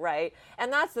know, right?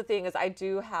 And that's the thing is I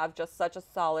do have just such a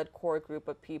solid core group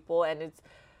of people, and it's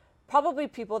probably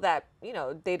people that,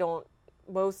 they don't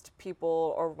most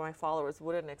people or my followers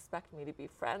wouldn't expect me to be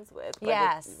friends with. But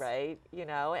yes. Right? You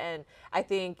know, and I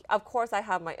think, of course, I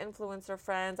have my influencer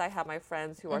friends. I have my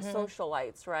friends who are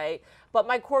socialites, right? But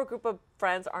my core group of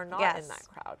friends are not in that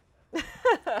crowd.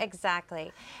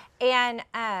 Exactly. And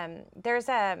there's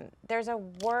a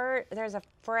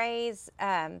phrase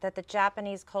that the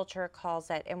Japanese culture calls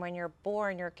it. And when you're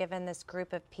born, you're given this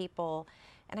group of people.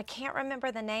 And I can't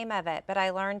remember the name of it, but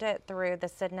I learned it through the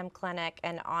Sydenham Clinic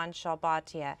and Anshul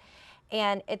Bhatia.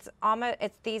 And it's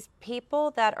these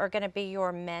people that are going to be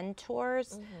your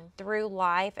mentors through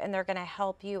life, and they're going to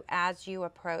help you as you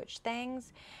approach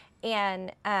things.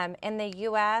 And in the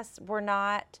U.S., we're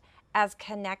not as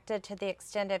connected to the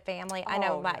extended family. I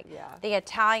know the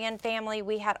Italian family,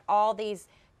 we had all these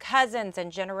cousins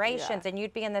and generations, and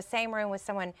you'd be in the same room with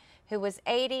someone who was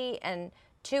 80 and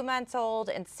 2 months old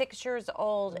and 6 years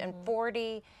old and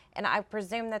 40. And I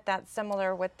presume that that's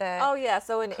similar with the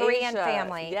so in Korean Asia,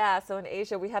 family. Yeah, so in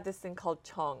Asia, we have this thing called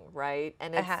Cheong, right?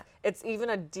 And it's even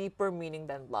a deeper meaning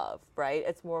than love, right?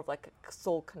 It's more of like a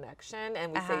soul connection,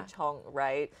 and we say Cheong,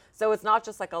 right? So it's not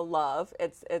just like a love.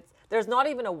 It's there's not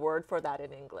even a word for that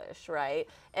in English, right?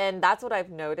 And that's what I've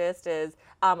noticed is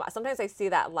sometimes I see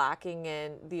that lacking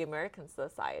in the American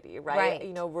society, right?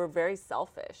 You know, we're very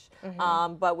selfish.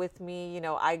 But with me, you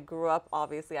know, I grew up,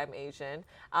 obviously I'm Asian,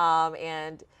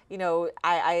 and you know,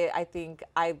 I think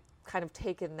I've kind of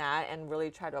taken that and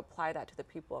really try to apply that to the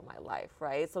people in my life,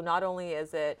 right? So not only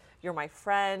is it you're my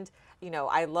friend, you know,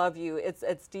 I love you,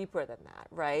 it's deeper than that,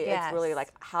 right? Yes. It's really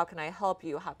like, how can I help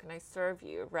you? How can I serve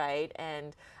you, right?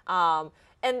 And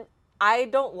I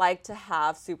don't like to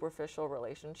have superficial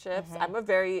relationships. I'm a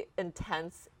very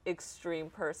intense, extreme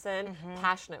person,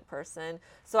 passionate person.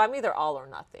 So I'm either all or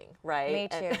nothing, right? Me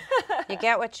too. You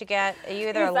get what you get. You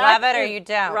either love it or you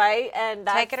don't. Right? And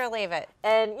take it or leave it.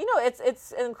 And you know,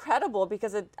 it's incredible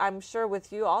because I'm sure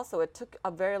with you also, it took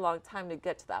a very long time to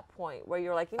get to that point where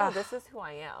you're like, you know, this is who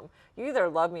I am. You either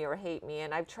love me or hate me.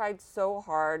 And I've tried so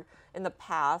hard in the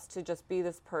past to just be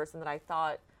this person that I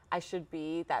thought I should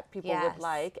be, that people would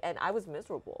like, and I was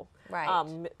miserable,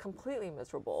 completely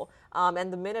miserable.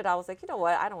 And the minute I was like, you know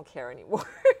what, I don't care anymore,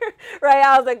 right?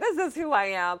 I was like, this is who I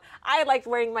am. I like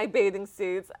wearing my bathing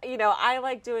suits. You know, I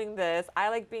like doing this. I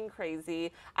like being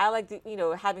crazy. I like, you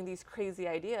know, having these crazy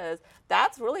ideas.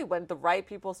 That's really when the right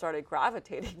people started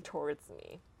gravitating towards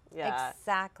me. Yeah.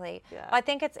 Exactly. Yeah. Well, I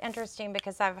think it's interesting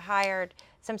because I've hired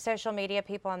some social media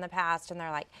people in the past, and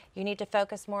they're like, you need to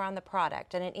focus more on the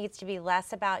product, and it needs to be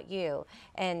less about you,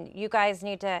 and you guys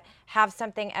need to have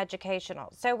something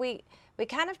educational. So we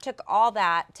kind of took all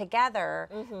that together,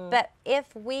 but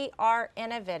if we are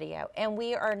in a video and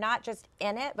we are not just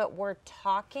in it, but we're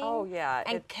talking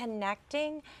and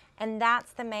connecting, and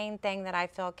that's the main thing that I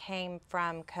feel came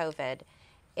from COVID,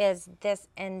 is this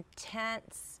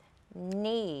intense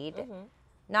need,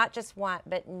 not just want,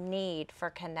 but need for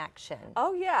connection.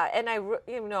 Oh yeah, and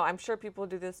you know, I'm sure people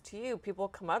do this to you. People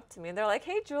come up to me and they're like,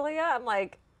 "Hey, Julia," I'm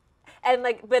like, and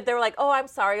like, but they're like, "Oh, I'm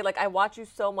sorry. Like, I watch you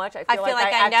so much. I feel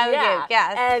like I know you."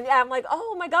 Yes. And I'm like,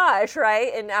 "Oh my gosh,"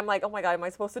 right? And I'm like, "Oh my God, am I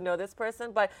supposed to know this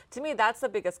person?" But to me, that's the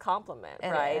biggest compliment,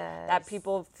 right? That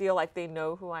people feel like they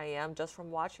know who I am just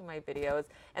from watching my videos.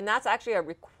 And that's actually a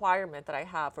requirement that I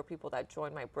have for people that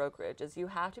join my brokerage, is you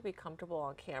have to be comfortable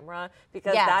on camera,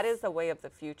 because that is the way of the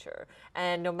future.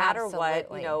 And no matter what,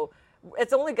 you know,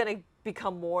 it's only going to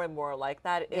become more and more like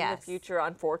that in the future,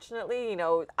 unfortunately. You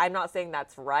know, I'm not saying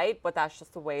that's right, but that's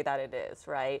just the way that it is,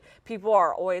 right? People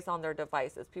are always on their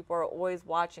devices. People are always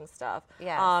watching stuff.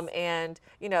 And,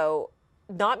 you know,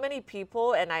 not many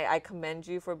people, and I commend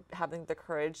you for having the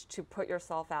courage to put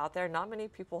yourself out there. Not many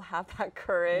people have that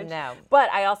courage. No.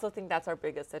 But I also think that's our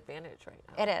biggest advantage right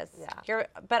now. It is. Yeah.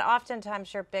 But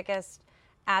oftentimes your biggest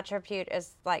attribute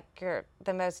is like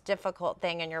the most difficult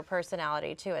thing in your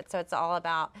personality to it. So it's all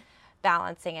about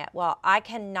balancing it. Well, I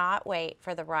cannot wait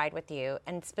for the ride with you.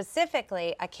 And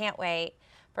specifically, I can't wait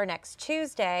for next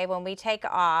Tuesday when we take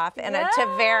off in a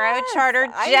Tavero charter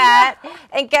jet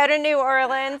and go to New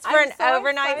Orleans for an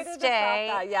overnight stay.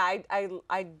 Yeah,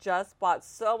 I just bought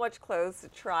so much clothes to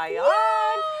try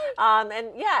on. And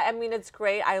yeah, I mean, it's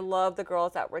great. I love the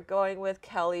girls that we're going with.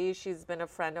 Kelly, she's been a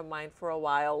friend of mine for a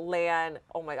while. Lan,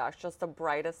 oh my gosh, just the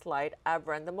brightest light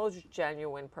ever and the most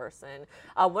genuine person.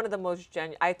 One of the most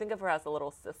genuine. I think of her as a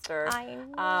little sister. I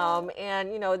know.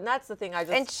 And you know, and that's the thing.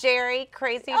 And Sherry,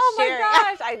 crazy oh Sherry. Oh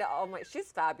my gosh. I know. Oh my,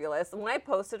 she's fabulous. When I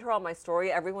posted her on my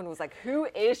story, everyone was like, "Who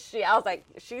is she?" I was like,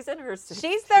 like, she's in her 60s.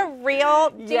 She's the real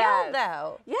deal, Yes.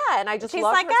 though. Yeah, and I just She's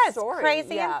love like her us, story.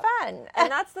 crazy Yeah. and fun.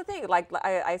 And that's the thing. Like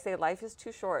I say, life is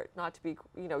too short not to be,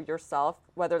 you know, yourself,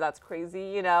 whether that's crazy,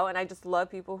 you know. And I just love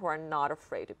people who are not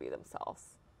afraid to be themselves.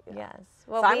 You know? Yes.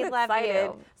 Well, So we I'm love excited.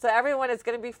 you. So everyone, it's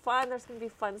going to be fun. There's going to be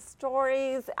fun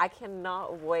stories. I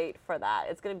cannot wait for that.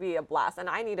 It's going to be a blast. And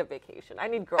I need a vacation. I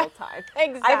need girl time.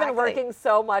 I've Exactly. been working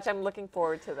so much. I'm looking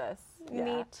forward to this.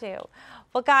 Me too.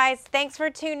 Well, guys, thanks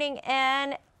for tuning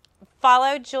in.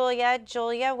 Follow Julia,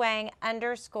 Julia Wang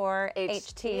 _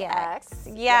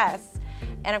 HTX. Yes.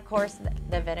 And of course,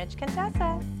 the Vintage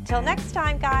Contessa. Till next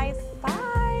time, guys.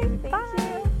 Bye.